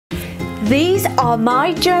These are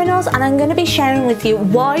my journals, and I'm going to be sharing with you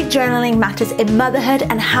why journaling matters in motherhood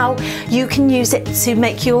and how you can use it to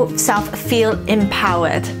make yourself feel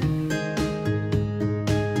empowered.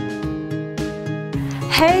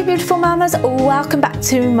 Hey beautiful mamas, welcome back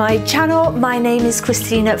to my channel. My name is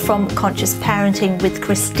Christina from Conscious Parenting with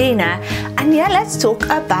Christina, and yeah, let's talk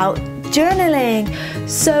about journaling.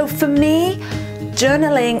 So for me,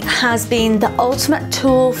 journaling has been the ultimate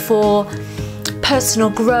tool for personal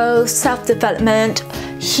growth, self-development,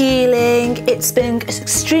 healing. It's been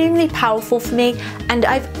extremely powerful for me, and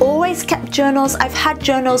I've always kept journals. I've had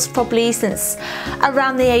journals probably since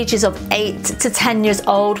around the ages of 8 to 10 years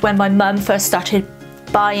old, when my mum first started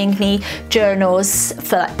buying me journals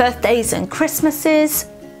for like birthdays and Christmases.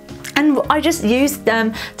 And I just used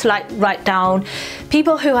them to like write down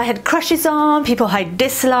people who I had crushes on, people I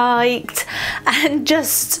disliked, and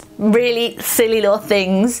just really silly little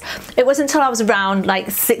things. It wasn't until I was around like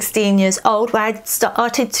 16 years old where I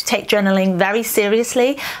started to take journaling very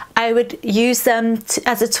seriously. I would use them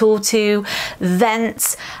as a tool to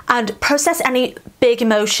vent and process any big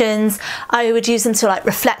emotions. I would use them to like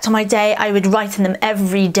reflect on my day. I would write in them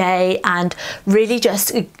every day, and really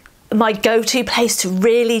just my go-to place to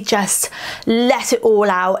really just let it all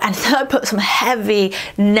out. And then I put some heavy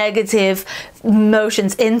negative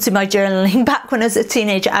emotions into my journaling back when I was a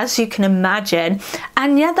teenager, as you can imagine.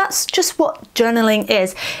 And yeah, that's just what journaling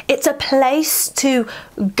is. It's a place to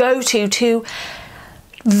go to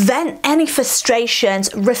vent any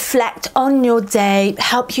frustrations, reflect on your day,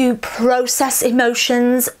 help you process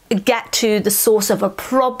emotions, get to the source of a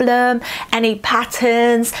problem, any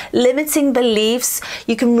patterns, limiting beliefs.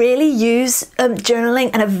 You can really use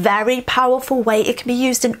journaling in a very powerful way. It can be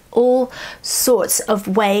used in all sorts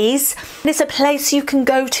of ways. And it's a place you can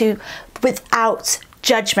go to without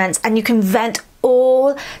judgment, and you can vent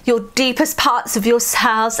all your deepest parts of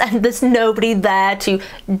yourselves, and there's nobody there to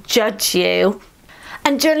judge you.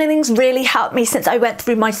 And journaling's really helped me since I went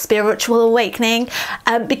through my spiritual awakening,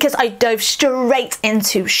 because I dove straight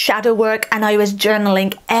into shadow work, and I was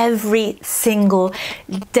journaling every single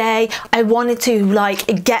day. I wanted to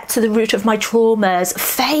like get to the root of my traumas,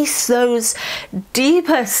 face those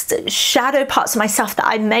deepest shadow parts of myself that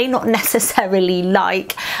I may not necessarily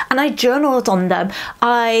like, and I journaled on them.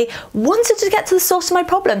 I wanted to get to the source of my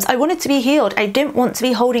problems. I wanted to be healed. I didn't want to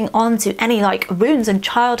be holding on to any like wounds and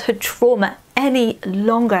childhood trauma any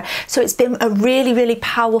longer. So it's been a really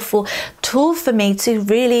powerful tool for me to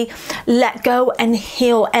really let go and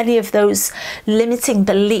heal any of those limiting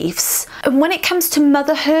beliefs. And when it comes to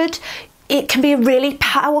motherhood, it can be a really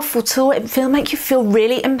powerful tool. It will make you feel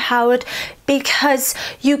really empowered, because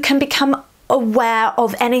you can become aware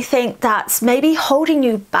of anything that's maybe holding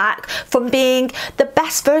you back from being the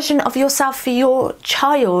best version of yourself for your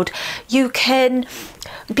child. You can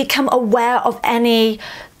become aware of any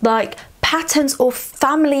like patterns or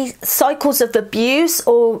family cycles of abuse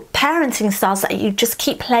or parenting styles that you just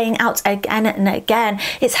keep playing out again and again.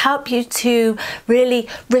 It's helped you to really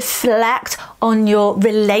reflect on your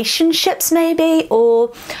relationships maybe,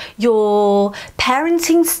 or your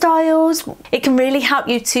parenting styles. It can really help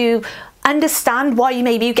you to understand why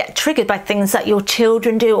you get triggered by things that your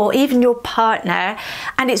children do, or even your partner.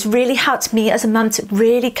 And it's really helped me as a mum to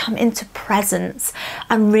really come into presence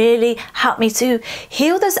and really help me to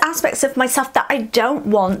heal those aspects of myself that I don't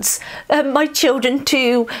want my children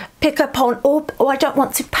to pick up on, or I don't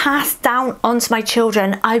want to pass down onto my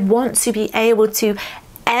children. I want to be able to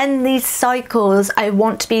end these cycles. I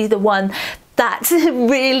want to be the one that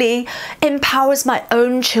really empowers my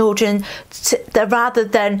own children rather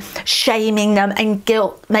than shaming them and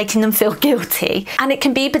making them feel guilty. And it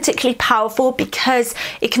can be particularly powerful because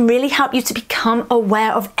it can really help you to become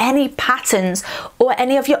aware of any patterns or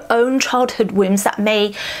any of your own childhood wounds that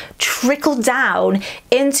may trickle down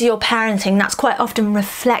into your parenting. That's quite often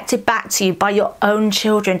reflected back to you by your own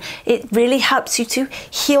children. It really helps you to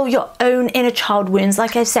heal your own inner child wounds.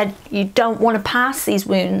 Like I said, you don't want to pass these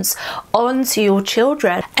wounds on to your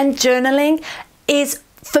children. And journaling is,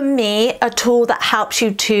 for me, a tool that helps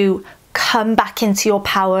you to come back into your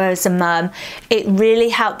power as a mum. It really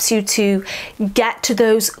helps you to get to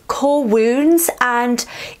those core wounds, and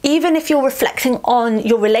even if you're reflecting on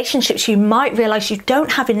your relationships, you might realize you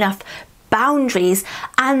don't have enough boundaries,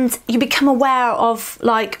 and you become aware of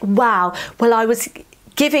like, wow, well, I was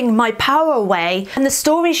giving my power away, and the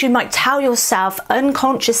stories you might tell yourself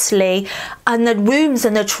unconsciously, and the wounds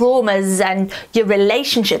and the traumas and your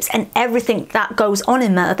relationships and everything that goes on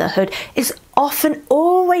in motherhood is often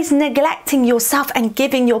always neglecting yourself and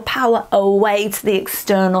giving your power away to the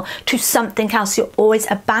external, to something else. You're always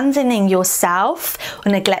abandoning yourself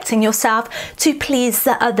or neglecting yourself to please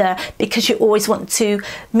the other, because you always want to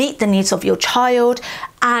meet the needs of your child.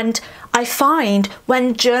 And I find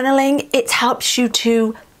when journaling, it helps you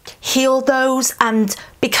to heal those and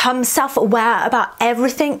become self-aware about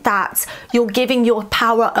everything that you're giving your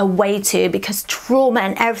power away to, because trauma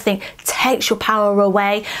and everything takes your power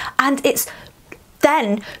away, and it's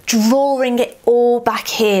then drawing it all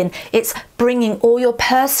back in. It's bringing all your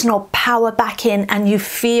personal power back in, and you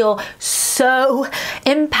feel so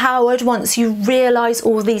empowered once you realize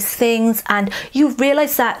all these things, and you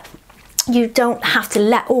realize that you don't have to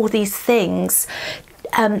let all these things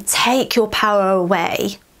take your power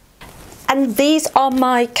away. And these are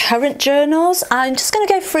my current journals. I'm just going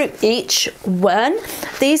to go through each one.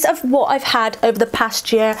 These are what I've had over the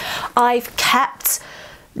past year. I've kept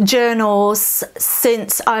journals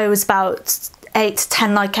since I was about 8 to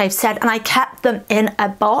 10, like I've said, and I kept them in a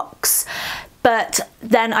box. But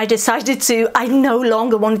then I decided I no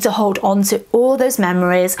longer wanted to hold on to all those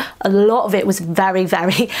memories. A lot of it was very,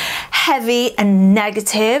 very heavy and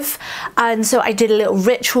negative. And so I did a little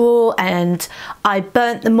ritual and I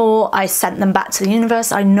burnt them all. I sent them back to the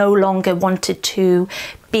universe. I no longer wanted to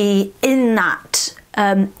be in that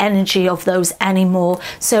energy of those anymore.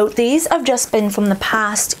 So these have just been from the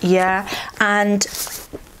past year, and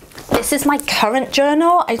this is my current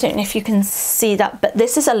journal. I don't know if you can see that, but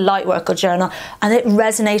this is a light worker journal, and it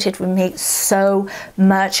resonated with me so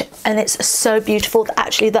much, and it's so beautiful.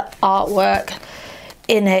 Actually, the artwork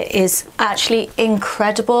in it is actually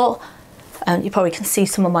incredible. You probably can see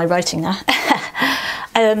some of my writing there.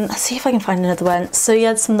 Let's see if I can find another one. So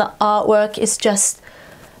yeah, some of the artwork is just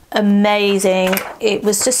amazing. It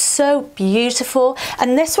was just so beautiful,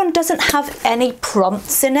 and this one doesn't have any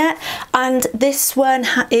prompts in it, and this one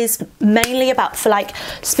is mainly about for like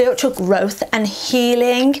spiritual growth and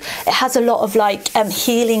healing. It has a lot of like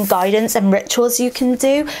healing guidance and rituals you can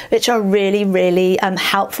do, which are really, really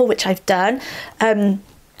helpful, which I've done.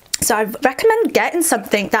 So I recommend getting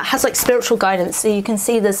something that has like spiritual guidance, so you can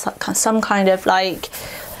see there's some kind of like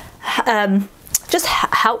just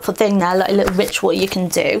helpful thing there, like a little ritual you can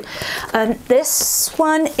do. This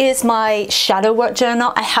one is my shadow work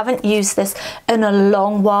journal. I haven't used this in a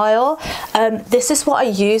long while. This is what I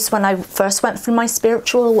used when I first went through my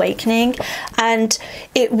spiritual awakening, and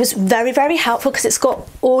it was very, very helpful because it's got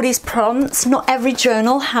all these prompts. Not every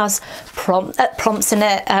journal has prompts in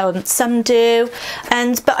it, some do,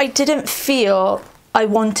 but I didn't feel I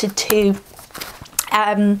wanted to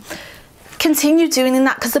continue doing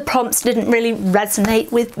that because the prompts didn't really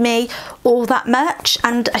resonate with me all that much.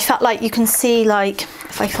 And I felt like, you can see, like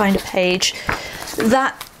if I find a page,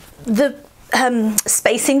 that the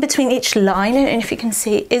spacing between each line, and if you can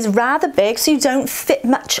see, is rather big, so you don't fit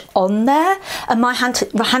much on there, and my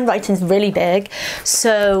handwriting is really big,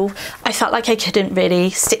 so I felt like I couldn't really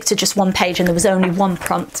stick to just one page, and there was only one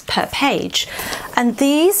prompt per page. And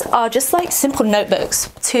these are just like simple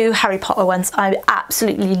notebooks, 2 Harry Potter ones. I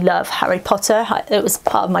absolutely love Harry Potter. It was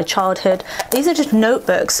part of my childhood. These are just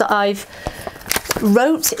notebooks that I've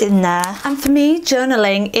wrote in there. And for me,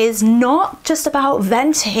 journaling is not just about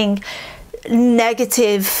venting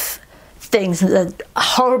negative things,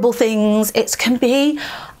 horrible things. It can be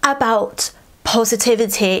about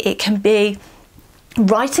positivity. It can be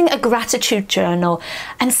writing a gratitude journal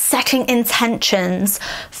and setting intentions.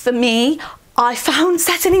 For me, I found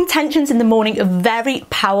setting intentions in the morning very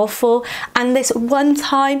powerful, and this one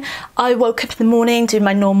time I woke up in the morning, doing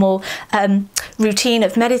my normal routine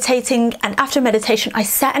of meditating, and after meditation I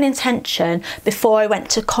set an intention before I went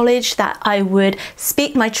to college that I would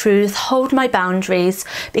speak my truth, hold my boundaries,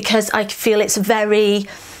 because I feel it's very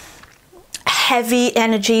heavy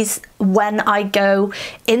energies when I go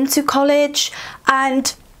into college.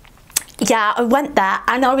 And yeah, I went there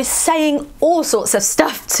and I was saying all sorts of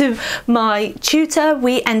stuff to my tutor.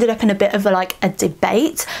 We ended up in a bit of a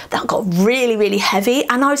debate that got really, really heavy.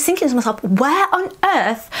 And I was thinking to myself, where on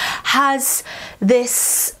earth has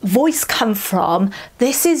this voice come from?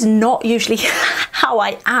 This is not usually how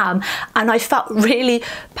I am. And I felt really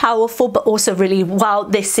powerful, but also really, wow,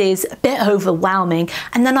 this is a bit overwhelming.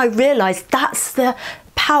 And then I realized that's the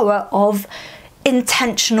power of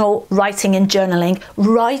intentional writing and journaling.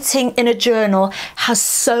 Writing in a journal has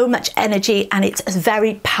so much energy and it's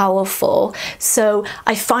very powerful. So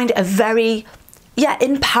I find it a very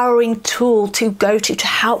empowering tool to go to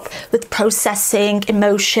help with processing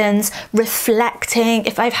emotions, reflecting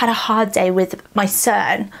if I've had a hard day with my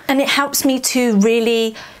son. And it helps me to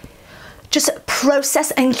really just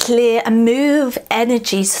process and clear and move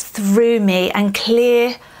energies through me and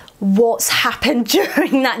clear what's happened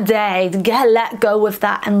during that day, let go of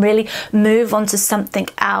that and really move on to something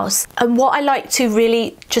else. And what I like to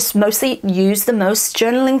really just mostly use the most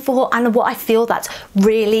journaling for, and what I feel that's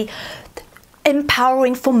really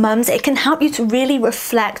empowering for mums, it can help you to really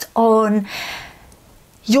reflect on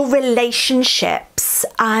your relationships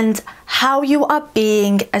and how you are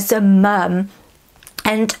being as a mum.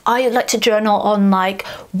 And I like to journal on like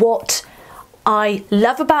what I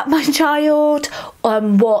love about my child,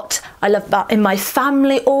 what I love about in my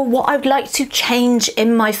family, or what I'd like to change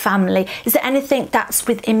in my family. Is there anything that's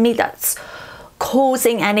within me that's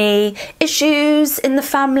causing any issues in the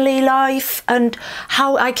family life, and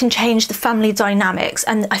how I can change the family dynamics?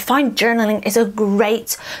 And I find journaling is a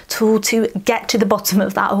great tool to get to the bottom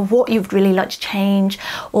of that, or what you'd really like to change,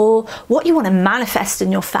 or what you want to manifest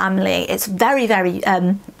in your family. It's very, very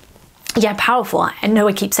powerful. I know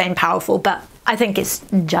I keep saying powerful, but I think it's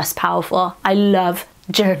just powerful. I love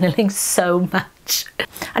journaling so much.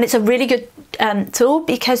 And it's a really good tool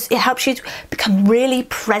because it helps you to become really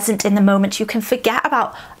present in the moment. You can forget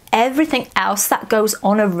about everything else that goes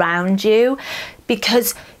on around you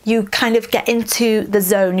because you kind of get into the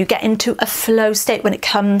zone, you get into a flow state when it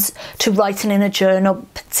comes to writing in a journal,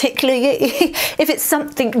 particularly if it's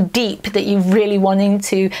something deep that you're really wanting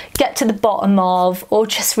to get to the bottom of, or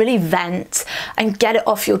just really vent and get it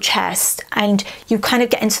off your chest, and you kind of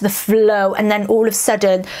get into the flow, and then all of a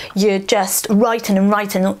sudden you're just writing and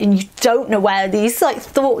writing and you don't know where these like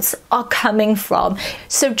thoughts are coming from.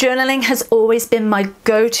 So journaling has always been my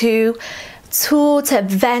go-to tool to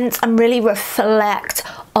vent and really reflect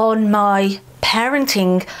on my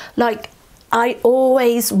parenting. Like, I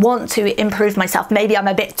always want to improve myself. Maybe I'm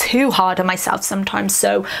a bit too hard on myself sometimes,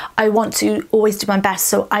 so I want to always do my best.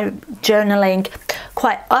 So I'm journaling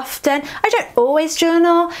quite often. I don't always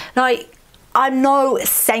journal. Like, I'm no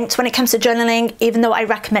saint when it comes to journaling, even though I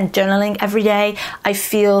recommend journaling every day. I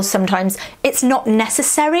feel sometimes it's not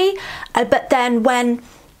necessary, but then when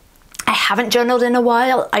I haven't journaled in a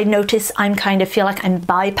while, I notice I'm kind of feel like I'm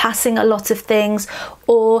bypassing a lot of things,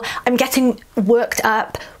 or I'm getting worked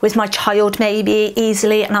up with my child maybe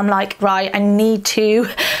easily, and I'm like, right, I need to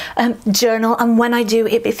journal. And when I do,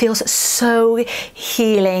 it feels so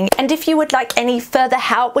healing. And if you would like any further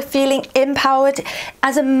help with feeling empowered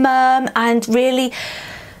as a mum and really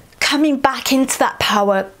coming back into that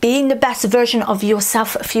power, being the best version of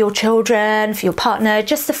yourself for your children, for your partner,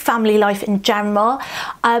 just the family life in general,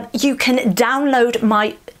 you can download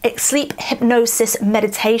my sleep hypnosis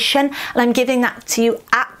meditation, and I'm giving that to you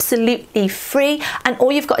absolutely free. And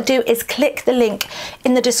all you've got to do is click the link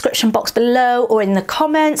in the description box below or in the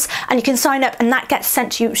comments, and you can sign up, and that gets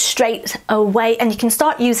sent to you straight away, and you can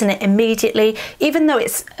start using it immediately. Even though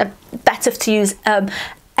it's better to use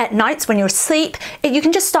at nights when you're asleep, you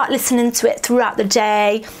can just start listening to it throughout the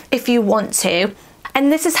day if you want to.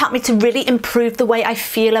 And this has helped me to really improve the way I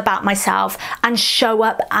feel about myself and show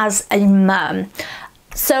up as a mum.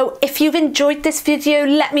 So if you've enjoyed this video,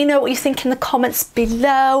 let me know what you think in the comments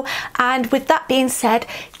below. And with that being said,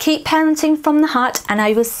 keep parenting from the heart, and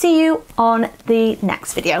I will see you on the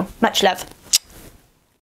next video. Much love.